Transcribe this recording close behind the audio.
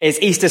It's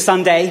Easter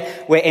Sunday.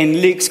 We're in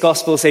Luke's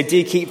gospel, so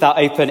do keep that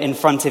open in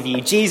front of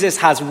you. Jesus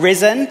has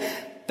risen,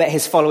 but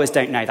his followers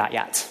don't know that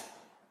yet.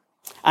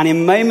 And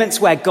in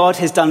moments where God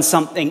has done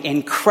something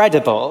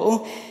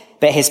incredible,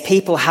 but his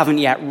people haven't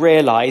yet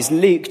realized,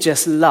 Luke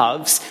just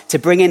loves to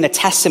bring in the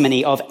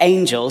testimony of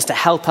angels to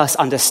help us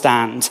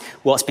understand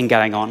what's been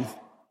going on.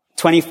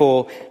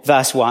 24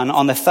 verse 1,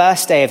 on the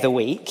first day of the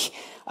week,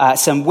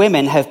 some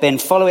women who have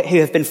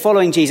been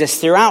following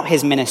Jesus throughout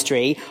his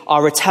ministry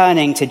are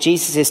returning to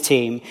Jesus'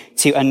 tomb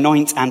to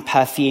anoint and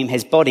perfume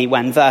his body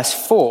when, verse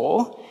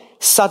 4,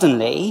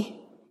 suddenly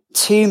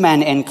 2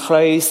 men in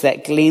clothes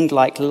that gleamed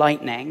like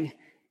lightning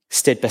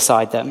stood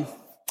beside them.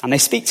 And they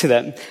speak to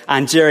them.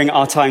 And during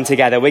our time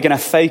together, we're going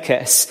to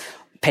focus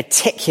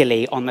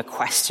particularly on the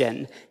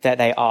question that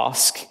they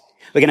ask.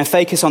 We're going to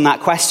focus on that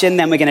question,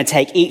 then we're going to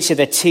take each of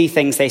the 2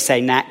 things they say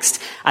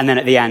next, and then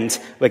at the end,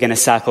 we're going to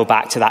circle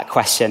back to that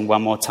question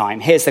one more time.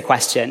 Here's the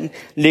question.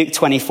 Luke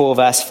 24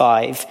 verse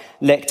 5,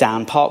 look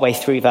down partway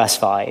through verse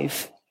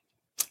 5.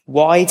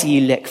 Why do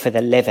you look for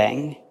the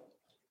living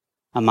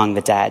among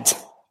the dead?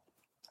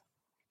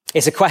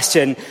 It's a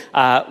question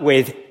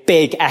with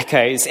big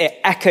echoes. It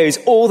echoes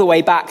all the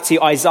way back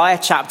to Isaiah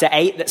chapter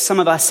 8 that some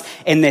of us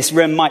in this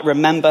room might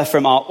remember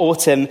from our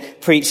autumn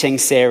preaching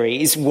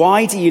series.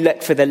 Why do you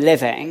look for the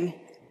living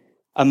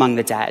among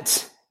the dead?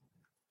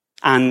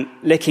 And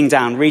looking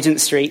down Regent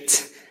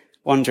Street,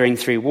 wandering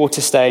through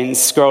Waterstones,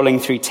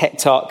 scrolling through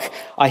TikTok,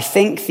 I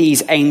think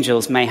these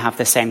angels may have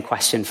the same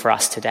question for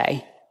us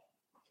today.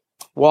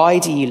 Why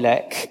do you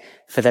look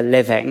for the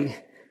living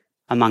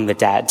among the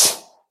dead?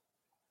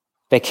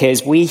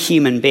 Because we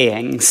human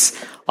beings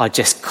are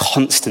just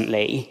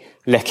constantly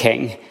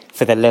looking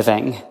for the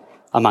living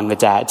among the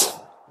dead.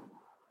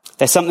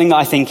 There's something that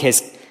I think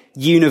is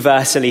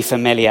universally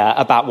familiar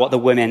about what the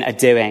women are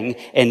doing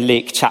in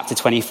Luke chapter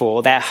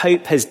 24. Their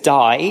hope has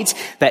died,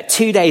 but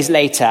 2 days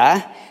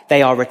later,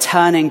 they are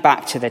returning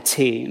back to the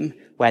tomb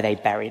where they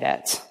buried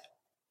it.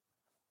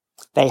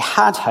 They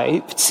had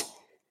hoped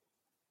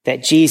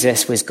that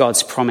Jesus was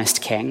God's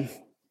promised king.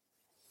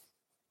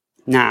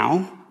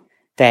 Now,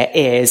 there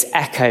is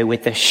echo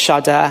with the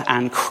shudder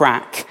and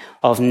crack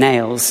of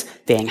nails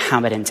being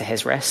hammered into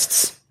his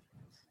wrists.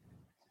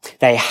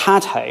 They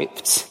had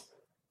hoped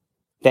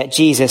that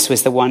Jesus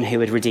was the one who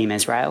would redeem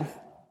Israel.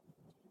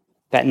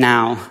 But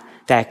now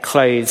their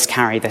clothes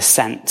carry the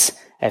scent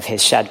of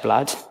his shed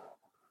blood.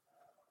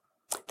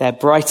 Their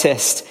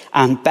brightest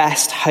and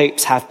best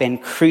hopes have been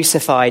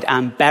crucified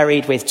and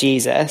buried with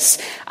Jesus,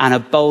 and a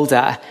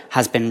boulder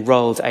has been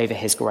rolled over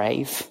his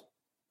grave.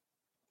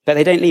 But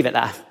they don't leave it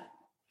there.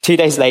 2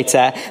 days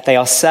later, they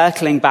are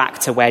circling back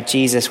to where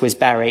Jesus was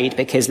buried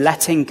because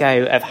letting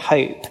go of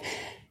hope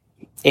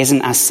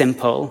isn't as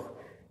simple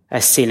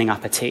as sealing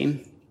up a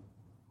tomb.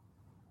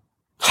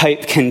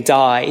 Hope can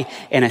die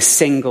in a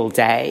single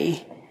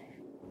day,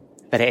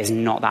 but it is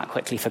not that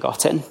quickly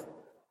forgotten.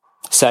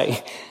 So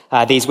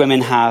these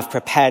women have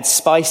prepared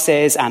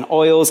spices and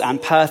oils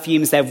and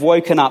perfumes. They've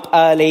woken up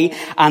early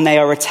and they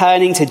are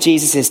returning to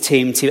Jesus'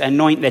 tomb to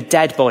anoint the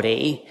dead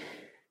body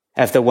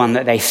of the one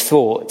that they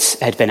thought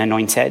had been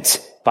anointed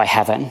by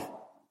heaven.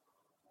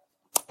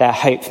 Their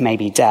hope may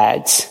be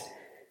dead,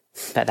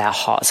 but their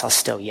hearts are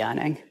still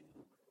yearning.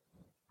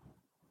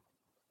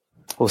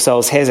 Well,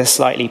 souls, here's a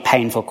slightly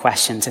painful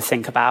question to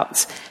think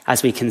about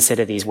as we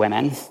consider these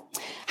women.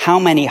 How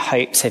many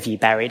hopes have you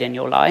buried in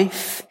your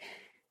life?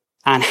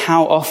 And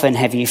how often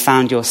have you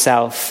found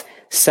yourself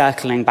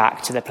circling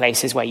back to the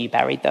places where you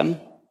buried them?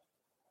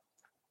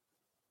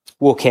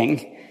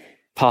 Walking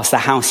past the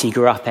house you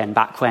grew up in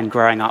back when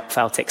growing up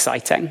felt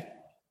exciting.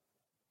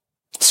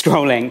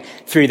 Scrolling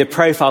through the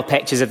profile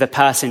pictures of the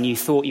person you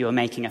thought you were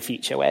making a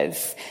future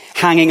with.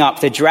 Hanging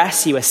up the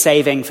dress you were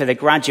saving for the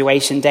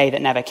graduation day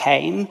that never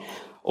came.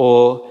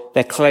 Or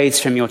the clothes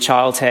from your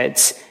childhood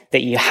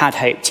that you had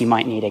hoped you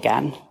might need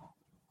again.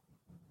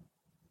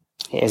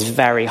 It is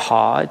very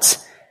hard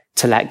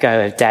to let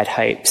go of dead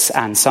hopes,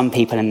 and some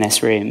people in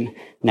this room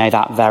know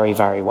that very,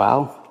 very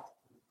well.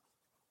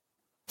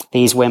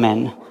 These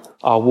women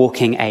are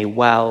walking a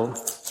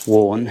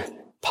well-worn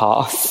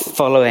path,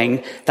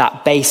 following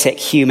that basic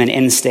human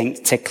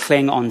instinct to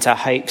cling on to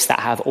hopes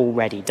that have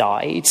already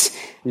died,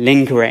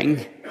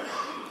 lingering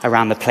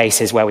around the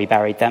places where we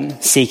buried them,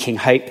 seeking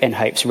hope in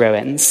hope's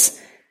ruins,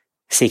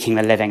 seeking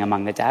the living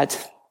among the dead.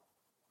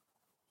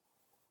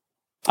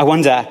 I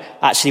wonder,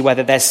 actually,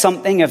 whether there's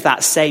something of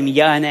that same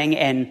yearning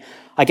in,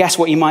 I guess,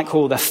 what you might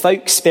call the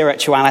folk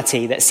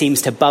spirituality that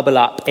seems to bubble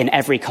up in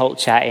every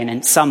culture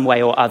in some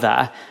way or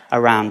other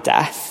around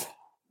death.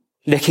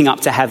 Looking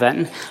up to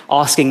heaven,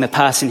 asking the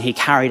person who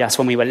carried us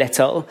when we were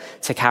little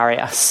to carry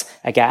us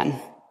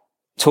again.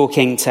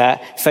 Talking to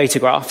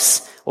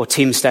photographs or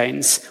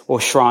tombstones or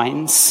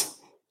shrines,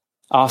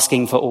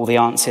 asking for all the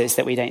answers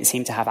that we don't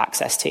seem to have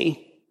access to.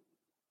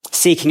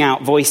 Seeking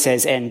out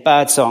voices in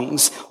bird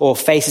songs or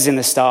faces in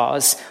the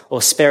stars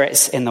or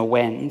spirits in the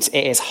wind.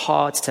 It is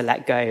hard to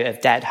let go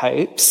of dead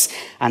hopes,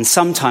 and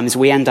sometimes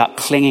we end up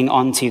clinging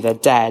onto the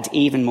dead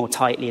even more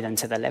tightly than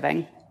to the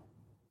living.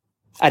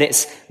 At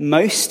its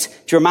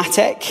most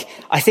dramatic,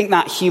 I think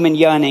that human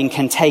yearning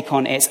can take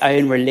on its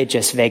own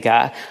religious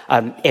vigor,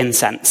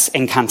 incense,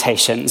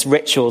 incantations,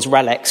 rituals,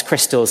 relics,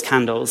 crystals,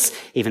 candles,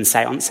 even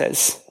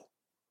seances.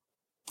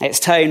 Its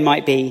tone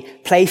might be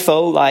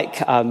playful, like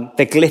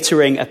the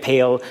glittering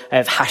appeal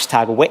of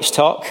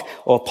 #WitchTalk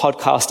or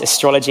podcast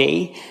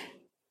astrology,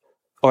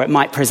 or it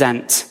might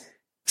present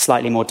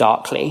slightly more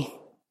darkly,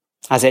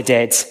 as it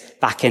did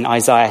back in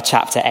Isaiah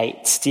chapter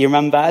 8. Do you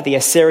remember? The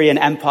Assyrian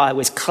Empire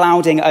was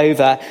clouding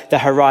over the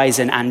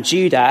horizon, and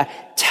Judah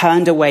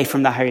turned away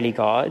from the holy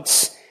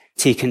gods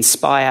to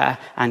conspire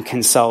and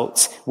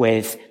consult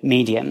with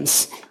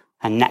mediums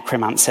and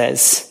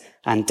necromancers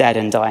and dead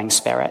and dying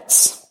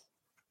spirits.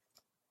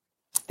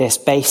 This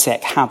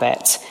basic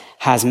habit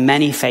has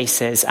many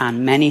faces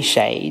and many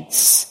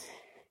shades,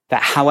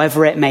 but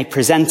however it may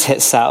present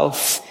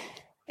itself,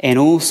 in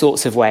all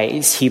sorts of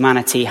ways,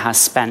 humanity has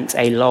spent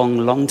a long,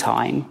 long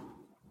time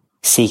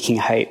seeking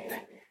hope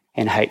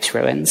in hope's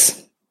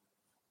ruins.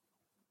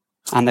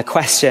 And the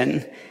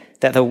question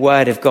that the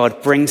word of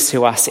God brings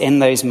to us in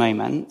those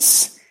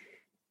moments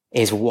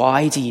is,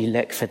 why do you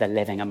look for the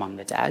living among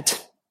the dead?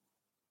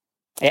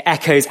 It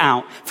echoes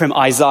out from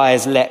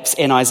Isaiah's lips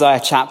in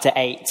Isaiah chapter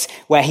 8,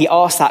 where he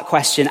asked that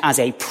question as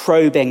a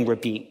probing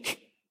rebuke,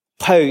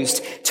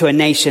 posed to a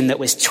nation that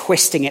was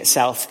twisting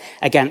itself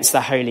against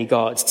the holy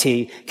God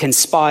to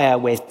conspire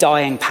with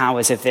dying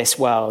powers of this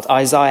world.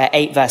 Isaiah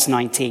 8 verse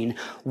 19,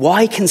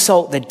 why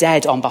consult the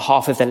dead on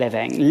behalf of the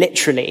living?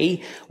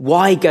 Literally,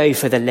 why go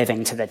for the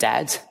living to the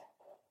dead?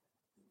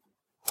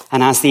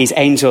 And as these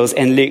angels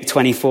in Luke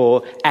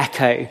 24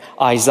 echo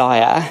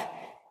Isaiah,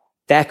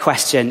 their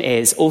question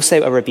is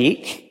also a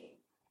rebuke,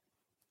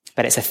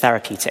 but it's a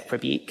therapeutic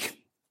rebuke.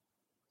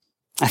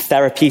 A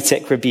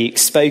therapeutic rebuke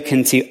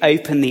spoken to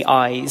open the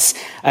eyes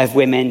of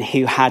women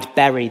who had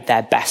buried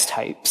their best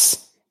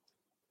hopes.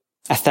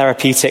 A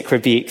therapeutic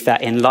rebuke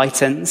that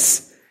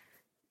enlightens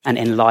and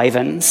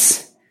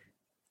enlivens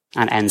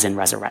and ends in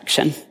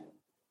resurrection.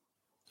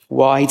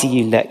 Why do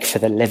you look for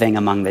the living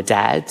among the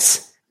dead?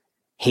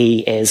 He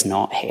is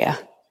not here.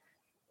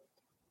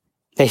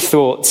 They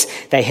thought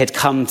they had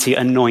come to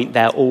anoint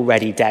their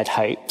already dead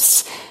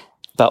hopes,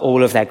 but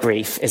all of their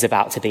grief is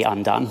about to be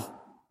undone.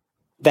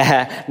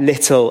 Their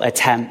little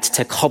attempt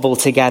to cobble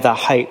together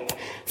hope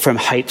from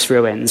hope's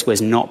ruins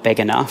was not big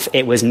enough.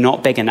 It was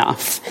not big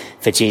enough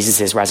for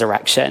Jesus'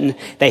 resurrection.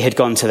 They had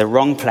gone to the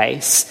wrong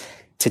place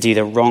to do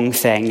the wrong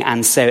thing.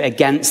 And so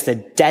against the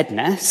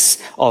deadness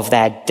of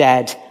their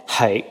dead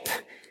hope,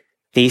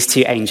 these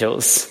two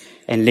angels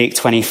in Luke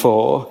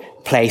 24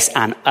 place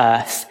an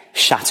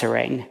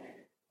earth-shattering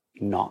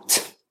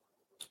not.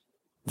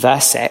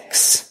 Verse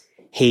 6,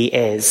 he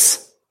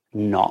is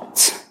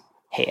not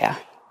here.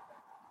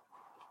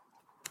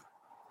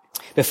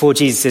 Before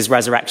Jesus'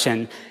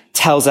 resurrection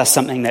tells us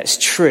something that's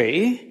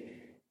true,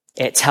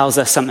 it tells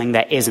us something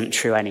that isn't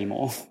true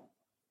anymore.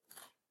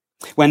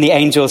 When the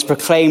angels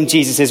proclaim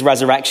Jesus'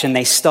 resurrection,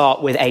 they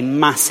start with a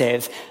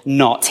massive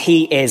not.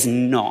 He is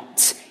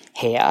not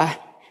here.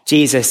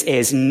 Jesus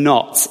is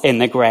not in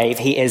the grave.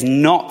 He is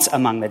not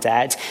among the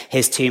dead.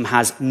 His tomb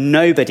has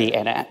nobody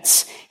in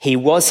it. He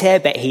was here,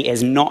 but he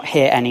is not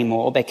here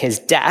anymore because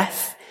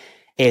death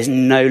is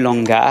no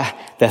longer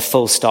the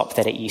full stop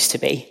that it used to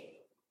be.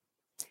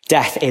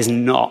 Death is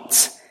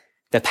not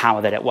the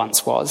power that it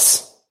once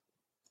was.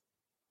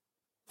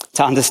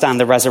 To understand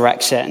the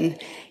resurrection,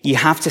 you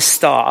have to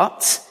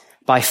start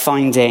by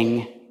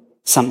finding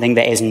something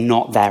that is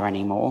not there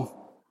anymore.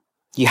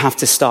 You have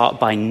to start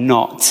by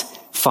not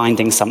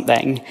finding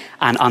something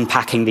and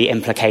unpacking the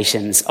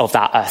implications of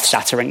that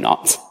earth-shattering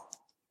not.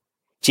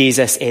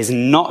 Jesus is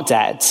not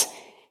dead.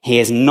 He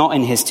is not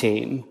in his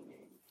tomb.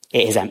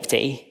 It is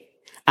empty.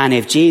 And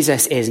if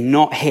Jesus is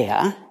not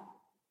here,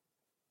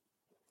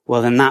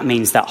 well, then that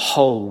means that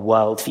whole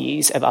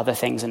worldviews of other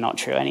things are not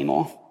true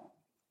anymore.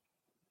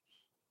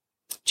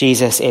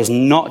 Jesus is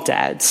not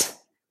dead,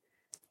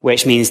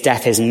 which means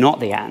death is not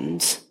the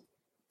end.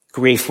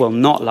 Grief will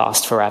not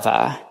last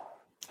forever,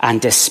 and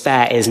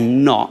despair is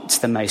not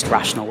the most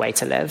rational way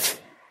to live.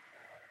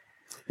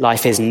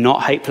 Life is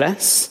not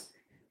hopeless.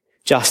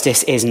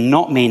 Justice is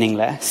not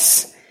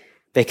meaningless,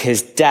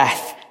 because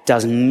death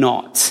does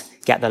not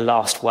get the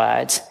last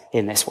word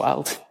in this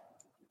world.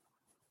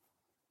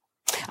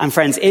 And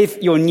friends,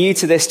 if you're new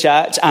to this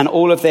church and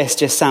all of this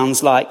just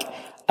sounds like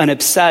an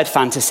absurd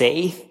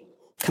fantasy,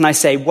 can I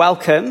say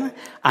welcome?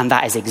 And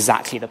that is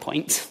exactly the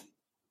point.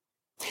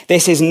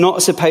 This is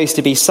not supposed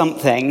to be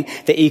something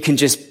that you can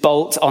just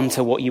bolt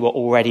onto what you are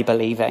already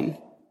believing.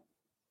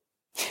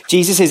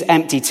 Jesus'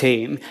 empty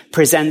tomb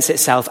presents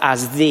itself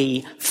as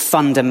the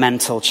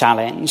fundamental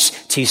challenge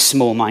to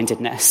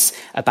small-mindedness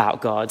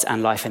about God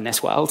and life in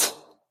this world.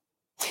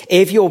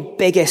 If your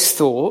biggest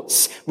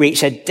thoughts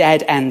reach a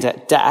dead end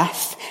at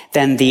death,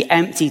 then the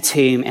empty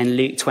tomb in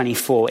Luke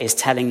 24 is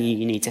telling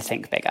you need to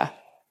think bigger.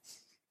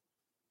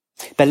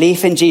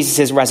 Belief in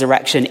Jesus'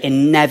 resurrection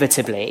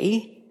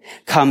inevitably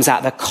comes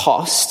at the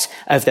cost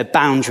of the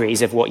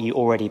boundaries of what you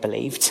already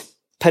believed.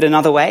 Put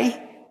another way,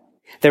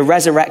 The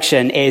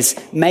resurrection is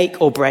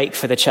make or break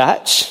for the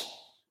church,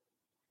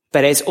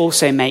 but it's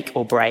also make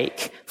or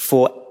break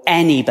for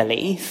any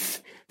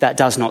belief that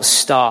does not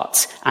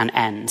start and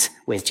end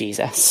with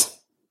Jesus.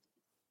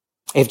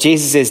 If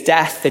Jesus is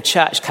death, the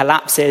church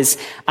collapses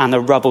and the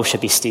rubble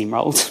should be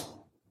steamrolled.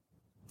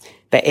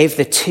 But if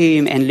the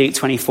tomb in Luke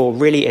 24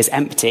 really is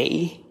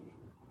empty,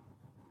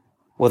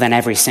 well, then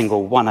every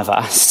single one of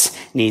us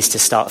needs to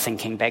start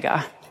thinking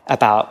bigger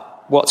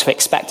about what to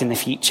expect in the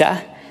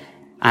future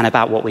and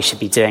about what we should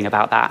be doing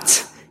about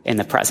that in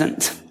the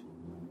present.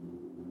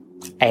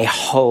 A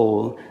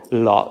whole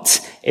lot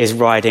is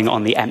riding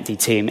on the empty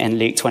tomb in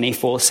Luke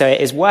 24. So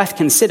it is worth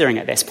considering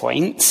at this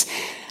point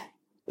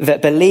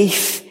that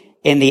belief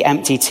in the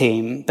empty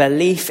tomb,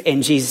 belief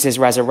in Jesus'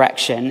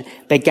 resurrection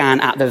began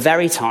at the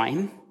very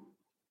time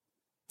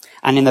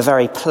and in the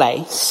very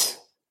place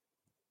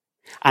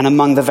and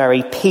among the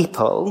very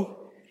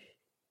people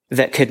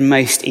that could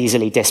most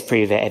easily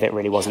disprove it if it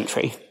really wasn't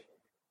true.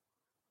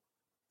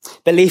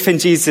 Belief in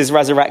Jesus'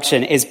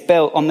 resurrection is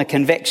built on the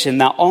conviction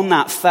that on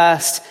that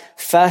first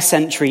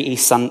century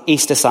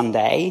Easter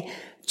Sunday,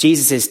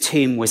 Jesus'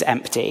 tomb was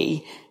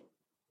empty.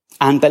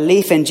 And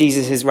belief in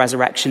Jesus'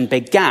 resurrection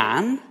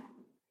began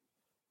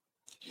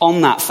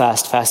on that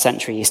first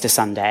century Easter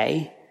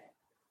Sunday,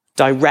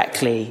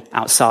 directly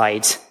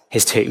outside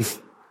his tomb.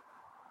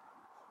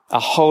 A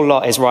whole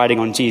lot is riding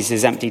on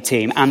Jesus' empty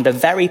tomb. And the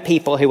very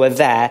people who were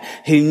there,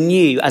 who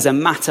knew as a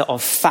matter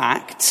of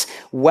fact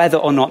whether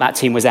or not that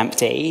tomb was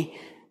empty,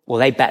 well,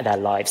 they bet their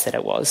lives that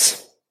it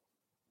was.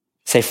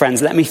 So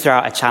friends, let me throw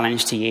out a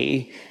challenge to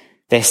you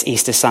this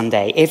Easter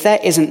Sunday. If there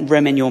isn't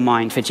room in your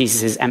mind for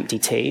Jesus' empty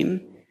tomb,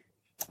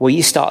 will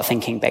you start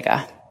thinking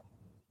bigger?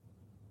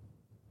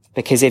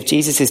 Because if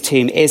Jesus'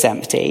 tomb is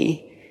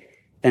empty,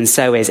 then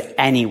so is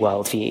any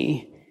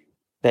worldview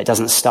that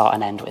doesn't start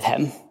and end with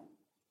him.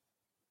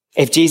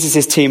 If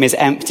Jesus' tomb is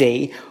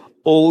empty,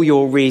 all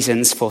your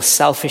reasons for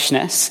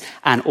selfishness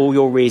and all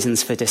your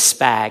reasons for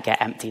despair get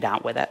emptied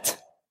out with it.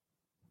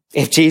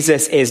 If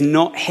Jesus is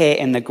not here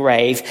in the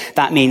grave,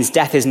 that means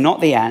death is not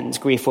the end,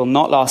 grief will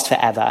not last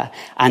forever,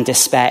 and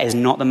despair is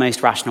not the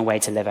most rational way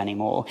to live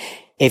anymore.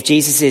 If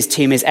Jesus'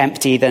 tomb is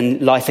empty,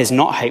 then life is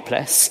not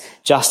hopeless,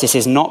 justice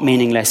is not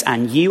meaningless,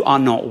 and you are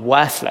not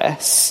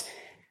worthless,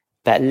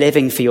 but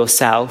living for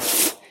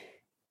yourself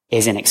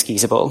is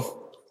inexcusable.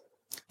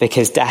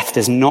 Because death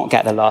does not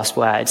get the last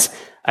words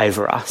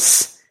over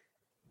us.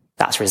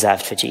 That's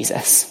reserved for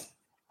Jesus.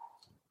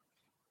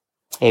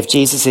 If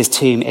Jesus'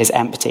 tomb is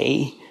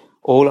empty,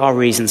 all our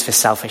reasons for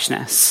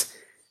selfishness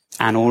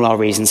and all our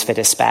reasons for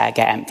despair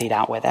get emptied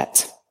out with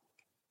it.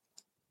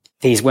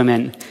 These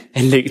women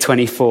in Luke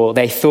 24,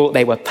 they thought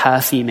they were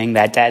perfuming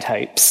their dead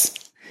hopes,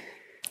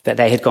 but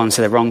they had gone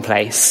to the wrong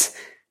place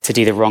to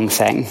do the wrong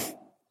thing.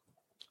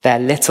 Their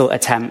little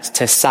attempt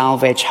to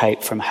salvage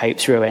hope from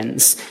hope's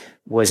ruins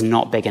was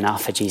not big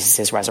enough for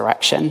Jesus'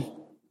 resurrection.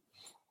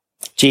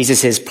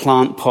 Jesus'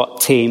 plant pot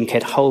tomb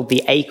could hold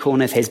the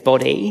acorn of his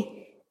body,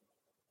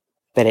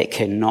 but it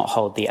could not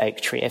hold the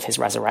oak tree of his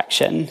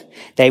resurrection.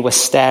 They were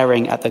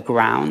staring at the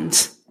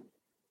ground,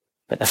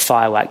 but the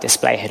firework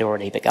display had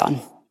already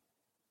begun.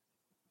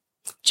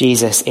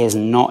 Jesus is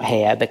not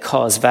here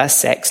because, verse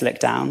 6, look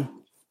down,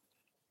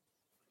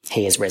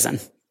 he is risen.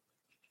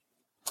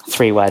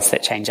 3 words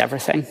that change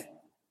everything.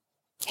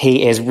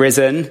 He is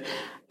risen,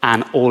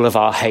 and all of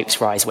our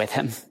hopes rise with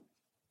him.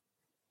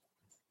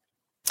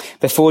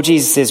 Before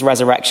Jesus'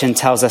 resurrection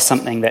tells us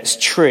something that's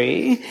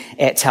true,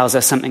 it tells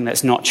us something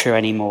that's not true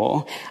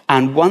anymore.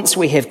 And once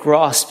we have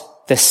grasped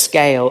the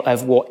scale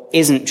of what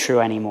isn't true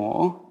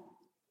anymore,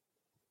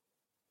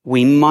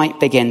 we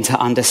might begin to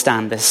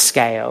understand the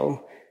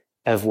scale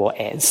of what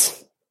is.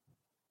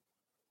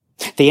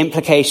 The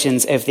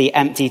implications of the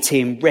empty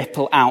tomb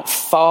ripple out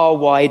far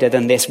wider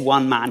than this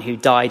one man who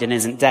died and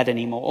isn't dead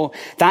anymore.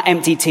 That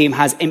empty tomb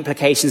has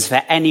implications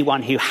for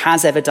anyone who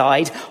has ever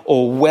died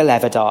or will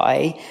ever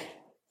die.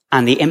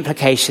 And the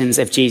implications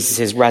of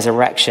Jesus'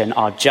 resurrection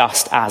are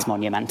just as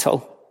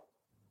monumental.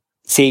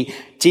 See,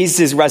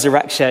 Jesus'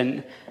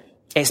 resurrection,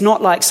 it's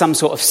not like some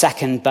sort of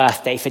second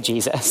birthday for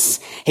Jesus.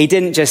 He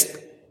didn't just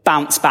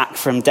bounce back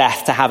from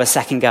death to have a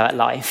second go at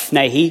life.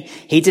 No, he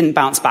didn't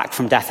bounce back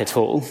from death at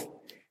all.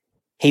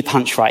 He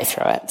punched right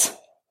through it.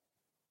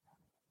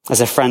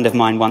 As a friend of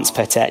mine once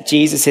put it,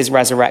 Jesus'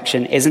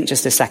 resurrection isn't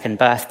just a second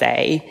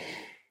birthday,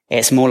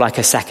 it's more like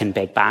a second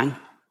Big Bang.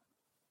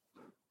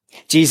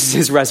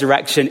 Jesus'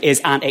 resurrection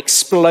is an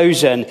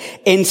explosion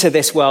into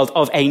this world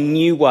of a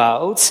new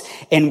world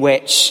in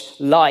which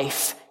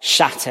life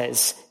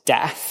shatters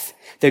death.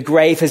 The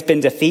grave has been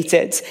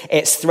defeated,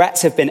 its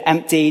threats have been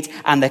emptied,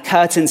 and the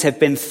curtains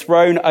have been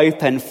thrown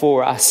open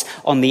for us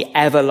on the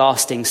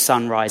everlasting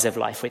sunrise of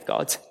life with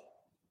God.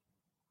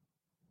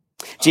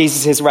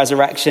 Jesus'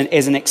 resurrection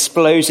is an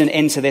explosion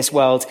into this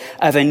world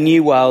of a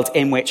new world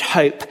in which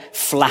hope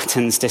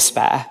flattens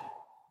despair,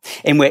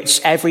 in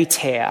which every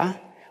tear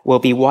will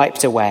be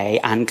wiped away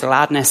and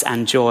gladness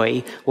and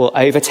joy will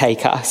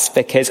overtake us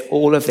because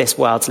all of this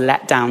world's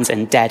letdowns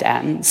and dead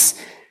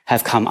ends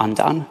have come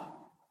undone.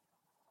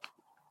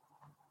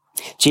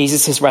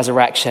 Jesus'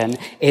 resurrection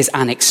is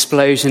an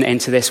explosion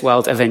into this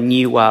world of a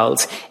new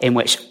world in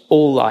which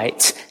all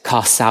light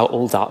casts out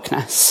all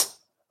darkness.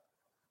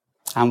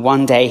 And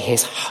one day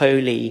his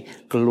holy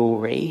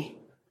glory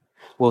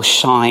will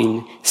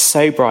shine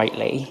so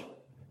brightly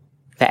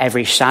that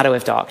every shadow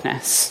of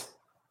darkness,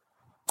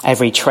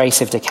 every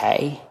trace of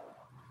decay,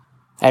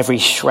 every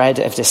shred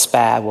of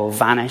despair will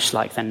vanish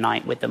like the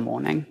night with the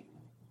morning.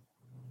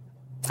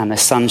 And the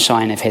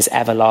sunshine of his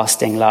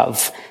everlasting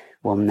love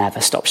will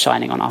never stop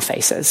shining on our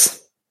faces.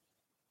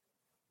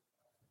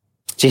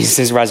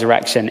 Jesus'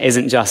 resurrection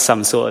isn't just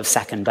some sort of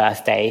second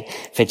birthday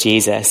for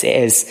Jesus.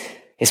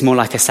 It's more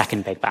like a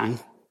second Big Bang.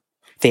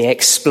 The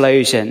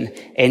explosion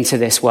into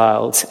this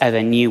world of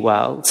a new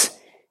world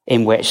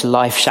in which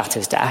life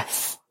shatters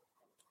death,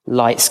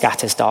 light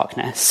scatters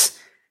darkness,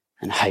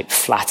 and hope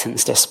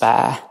flattens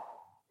despair.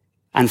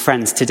 And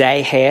friends,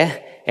 today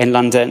here in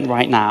London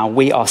right now,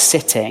 we are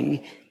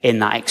sitting in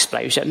that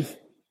explosion.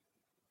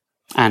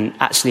 And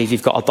actually, if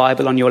you've got a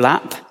Bible on your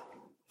lap,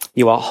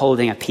 you are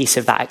holding a piece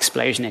of that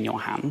explosion in your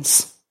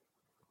hands.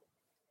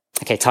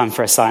 Okay, time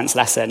for a science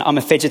lesson. I'm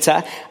a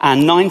fidgeter,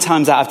 and 9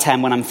 times out of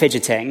 10 when I'm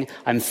fidgeting,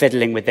 I'm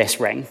fiddling with this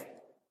ring.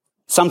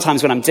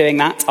 Sometimes when I'm doing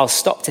that, I'll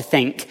stop to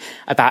think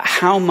about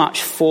how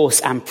much force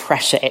and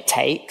pressure it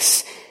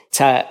takes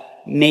to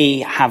me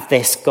have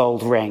this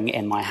gold ring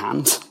in my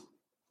hand.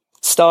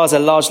 Stars are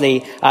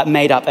largely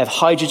made up of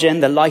hydrogen,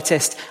 the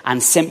lightest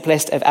and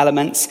simplest of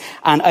elements,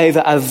 and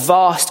over a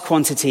vast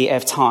quantity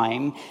of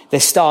time, the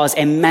star's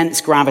immense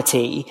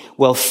gravity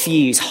will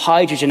fuse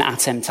hydrogen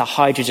atom to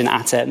hydrogen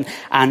atom,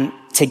 and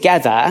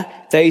together,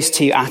 those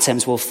two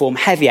atoms will form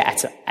heavier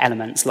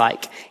elements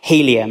like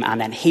helium, and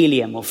then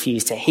helium will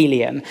fuse to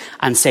helium,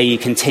 and so you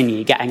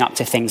continue getting up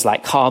to things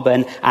like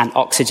carbon and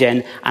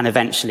oxygen, and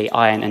eventually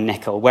iron and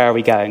nickel. Where are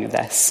we going with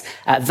this?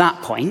 At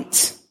that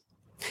point,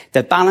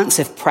 the balance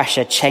of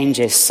pressure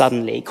changes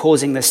suddenly,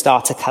 causing the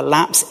star to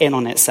collapse in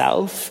on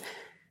itself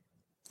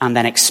and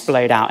then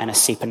explode out in a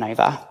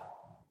supernova.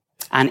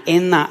 And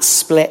in that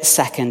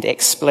split-second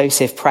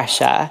explosive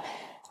pressure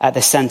at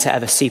the center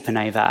of a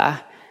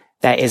supernova,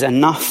 there is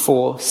enough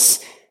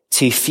force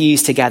to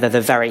fuse together the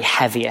very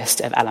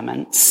heaviest of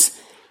elements,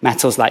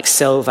 metals like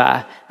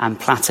silver and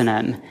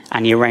platinum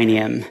and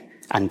uranium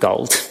and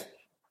gold.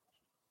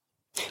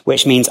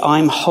 Which means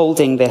I'm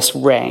holding this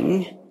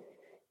ring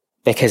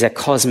because a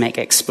cosmic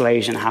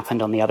explosion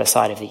happened on the other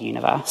side of the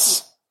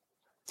universe.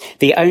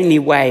 The only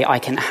way I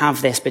can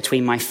have this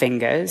between my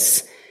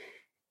fingers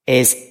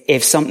is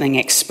if something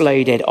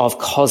exploded of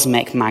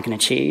cosmic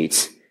magnitude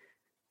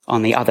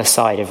on the other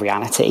side of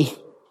reality.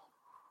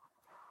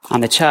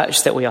 And the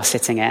church that we are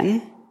sitting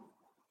in,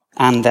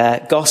 and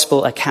the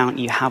gospel account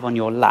you have on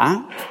your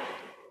lap,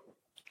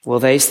 well,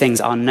 those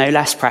things are no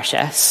less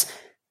precious,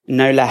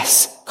 no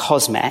less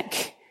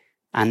cosmic,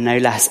 and no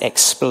less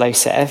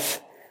explosive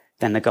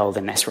than the gold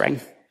in this ring.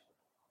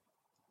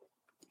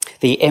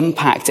 The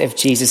impact of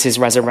Jesus'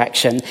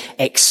 resurrection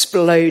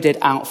exploded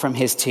out from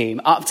his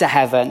tomb, up to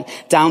heaven,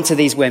 down to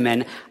these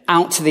women,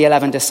 out to the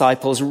 11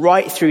 disciples,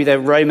 right through the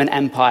Roman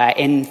Empire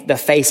in the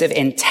face of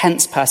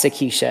intense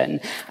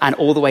persecution, and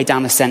all the way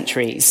down the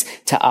centuries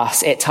to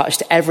us. It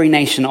touched every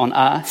nation on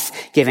earth,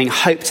 giving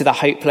hope to the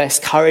hopeless,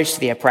 courage to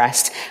the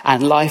oppressed,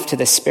 and life to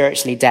the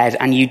spiritually dead.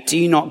 And you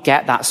do not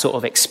get that sort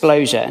of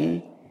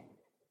explosion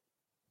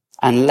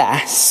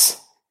unless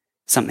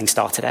something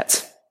started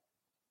it.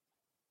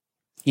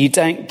 You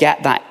don't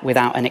get that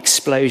without an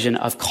explosion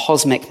of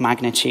cosmic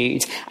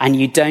magnitude, and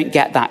you don't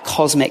get that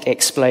cosmic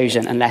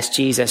explosion unless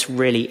Jesus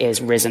really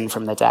is risen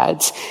from the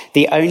dead.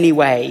 The only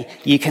way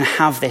you can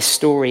have this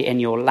story in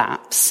your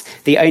laps,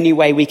 the only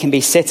way we can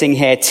be sitting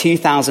here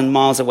 2,000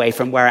 miles away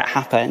from where it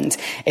happened,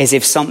 is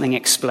if something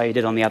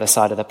exploded on the other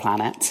side of the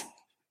planet.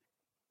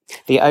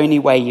 The only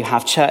way you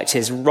have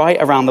churches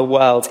right around the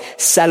world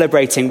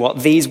celebrating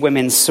what these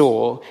women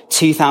saw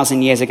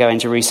 2,000 years ago in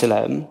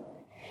Jerusalem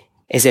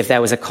is if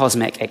there was a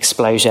cosmic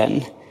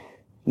explosion,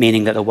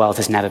 meaning that the world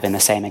has never been the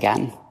same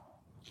again.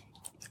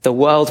 The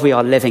world we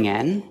are living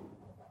in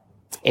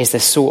is the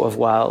sort of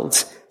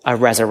world a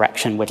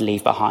resurrection would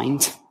leave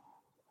behind.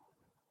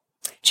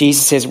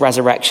 Jesus'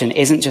 resurrection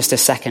isn't just a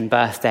second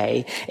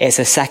birthday, it's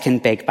a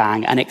second Big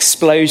Bang, an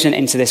explosion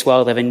into this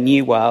world of a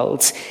new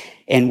world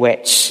in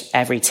which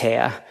every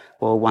tear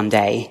will one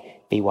day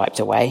be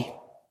wiped away.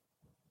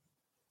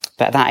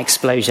 But that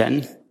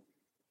explosion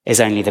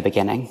is only the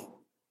beginning.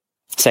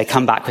 So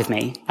come back with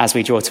me as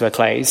we draw to a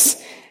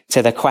close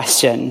to the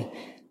question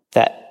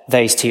that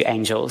those two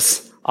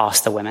angels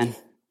asked the women.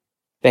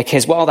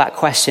 Because while that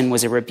question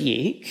was a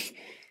rebuke,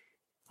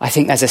 I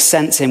think there's a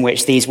sense in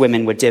which these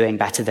women were doing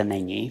better than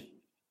they knew.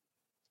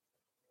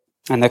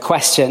 And the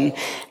question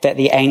that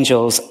the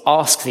angels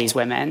asked these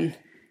women,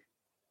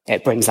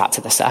 it brings that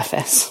to the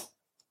surface.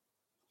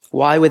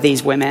 Why were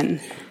these women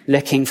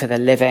looking for the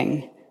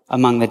living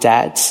among the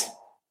dead?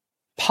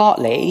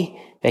 Partly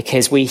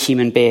because we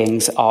human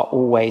beings are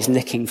always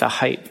looking for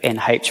hope in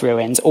hope's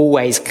ruins,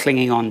 always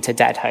clinging on to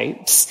dead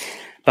hopes,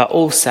 but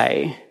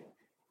also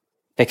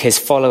because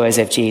followers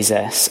of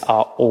Jesus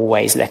are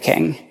always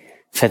looking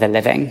for the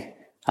living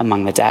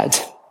among the dead.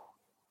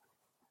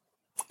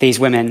 These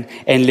women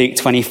in Luke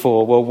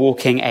 24 were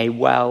walking a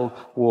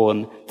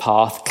well-worn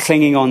path,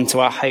 clinging on to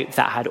a hope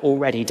that had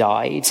already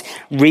died,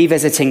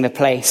 revisiting the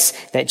place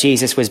that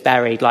Jesus was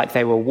buried like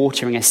they were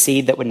watering a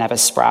seed that would never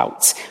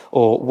sprout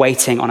or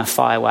waiting on a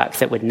firework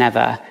that would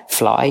never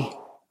fly.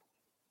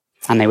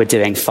 And they were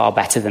doing far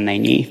better than they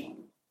knew.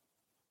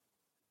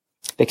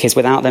 Because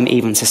without them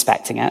even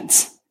suspecting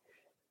it,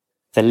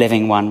 the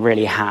living one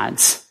really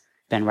had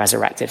been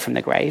resurrected from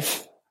the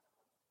grave.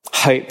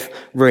 Hope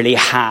really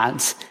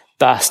had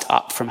burst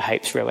up from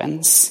hope's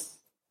ruins.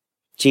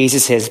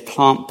 Jesus'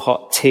 plant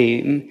pot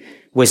tomb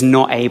was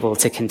not able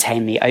to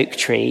contain the oak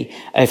tree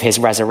of his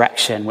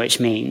resurrection, which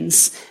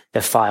means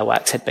the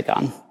fireworks had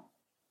begun.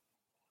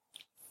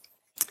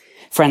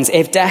 Friends,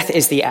 if death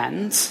is the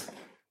end,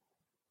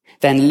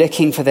 then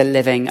looking for the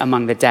living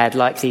among the dead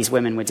like these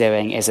women were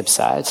doing is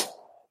absurd.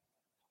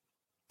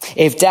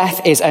 If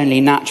death is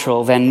only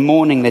natural, then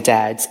mourning the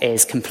dead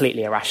is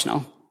completely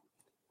irrational.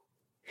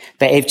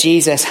 But if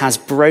Jesus has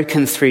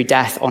broken through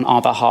death on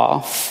our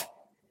behalf,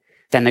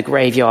 then the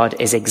graveyard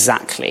is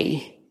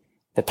exactly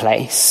the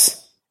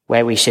place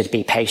where we should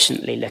be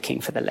patiently looking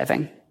for the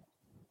living.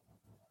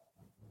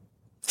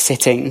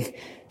 Sitting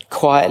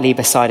quietly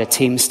beside a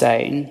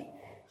tombstone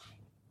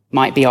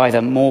might be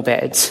either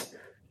morbid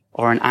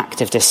or an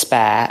act of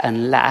despair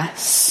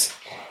unless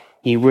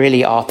you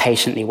really are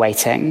patiently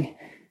waiting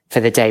for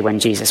the day when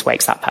Jesus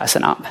wakes that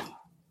person up.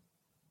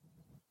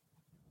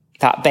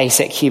 That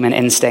basic human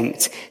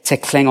instinct to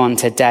cling on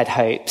to dead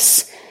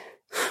hopes,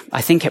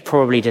 I think it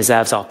probably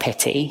deserves our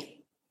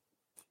pity,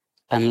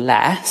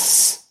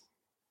 unless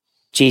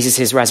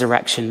Jesus'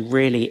 resurrection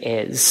really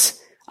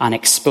is an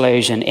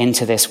explosion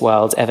into this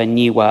world of a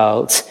new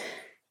world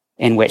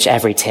in which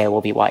every tear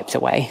will be wiped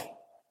away.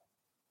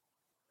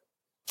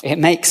 It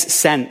makes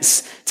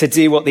sense to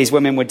do what these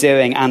women were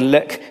doing and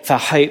look for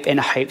hope in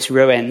hope's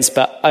ruins,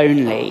 but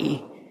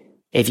only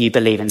if you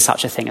believe in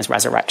such a thing as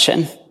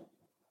resurrection.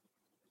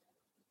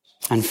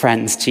 And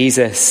friends,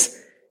 Jesus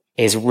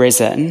is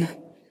risen,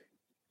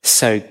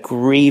 so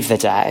grieve the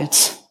dead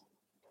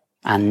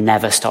and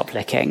never stop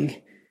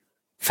looking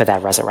for their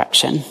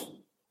resurrection.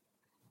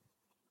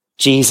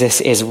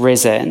 Jesus is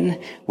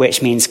risen,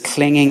 which means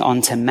clinging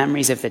on to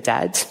memories of the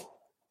dead,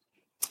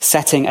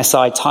 setting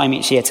aside time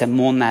each year to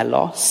mourn their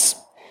loss,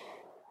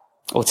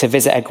 or to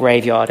visit a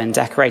graveyard and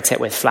decorate it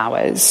with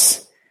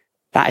flowers.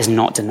 That is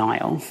not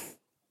denial.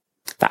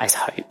 That is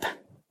hope.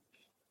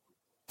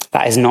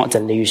 That is not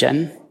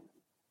delusion.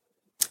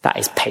 That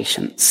is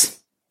patience.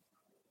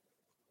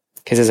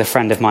 Because as a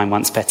friend of mine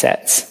once put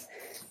it,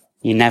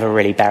 you never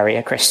really bury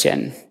a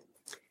Christian,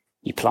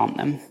 you plant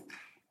them.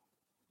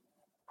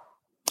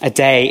 A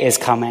day is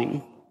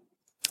coming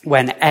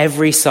when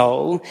every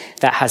soul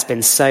that has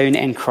been sown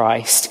in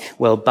Christ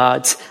will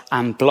bud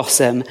and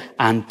blossom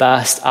and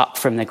burst up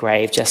from the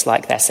grave just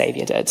like their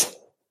Savior did.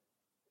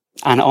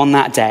 And on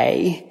that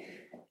day,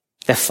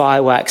 the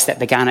fireworks that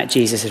began at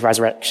Jesus'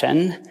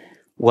 resurrection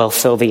will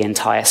fill the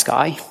entire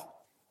sky.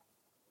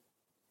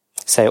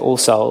 So all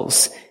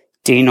souls,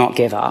 do not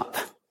give up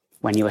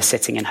when you are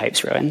sitting in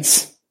hope's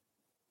ruins.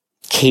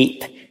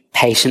 Keep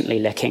patiently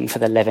looking for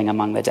the living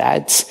among the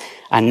dead.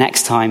 And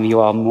next time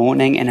you are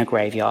mourning in a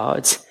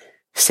graveyard,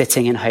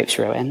 sitting in hope's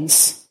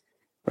ruins,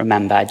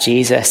 remember,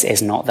 Jesus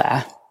is not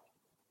there.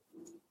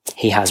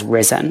 He has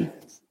risen.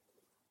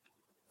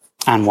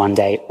 And one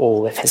day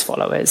all of his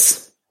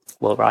followers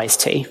will rise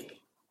too.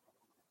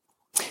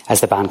 As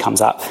the band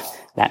comes up,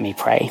 let me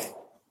pray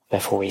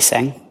before we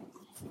sing.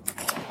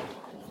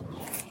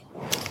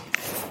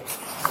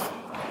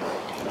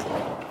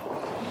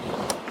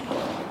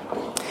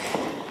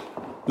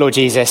 Lord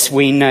Jesus,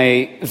 we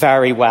know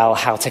very well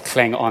how to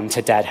cling on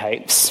to dead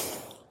hopes.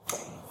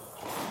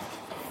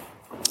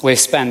 We've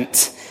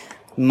spent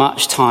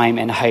much time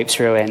in hope's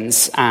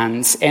ruins,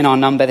 and in our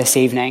number this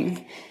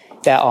evening,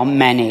 there are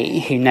many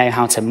who know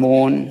how to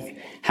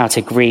mourn, how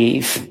to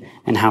grieve,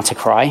 and how to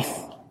cry.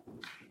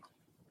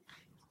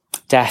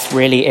 Death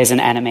really is an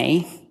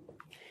enemy.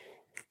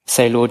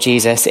 So, Lord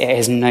Jesus, it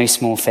is no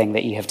small thing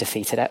that you have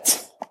defeated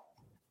it.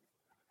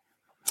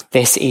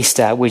 This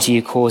Easter, would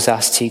you cause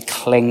us to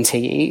cling to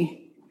you?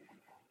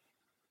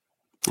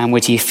 And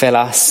would you fill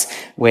us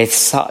with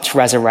such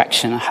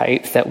resurrection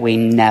hope that we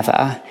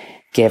never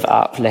give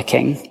up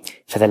looking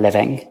for the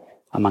living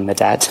among the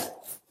dead?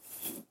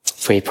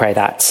 For we pray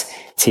that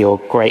to your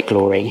great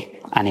glory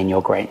and in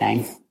your great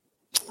name.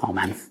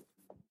 Amen.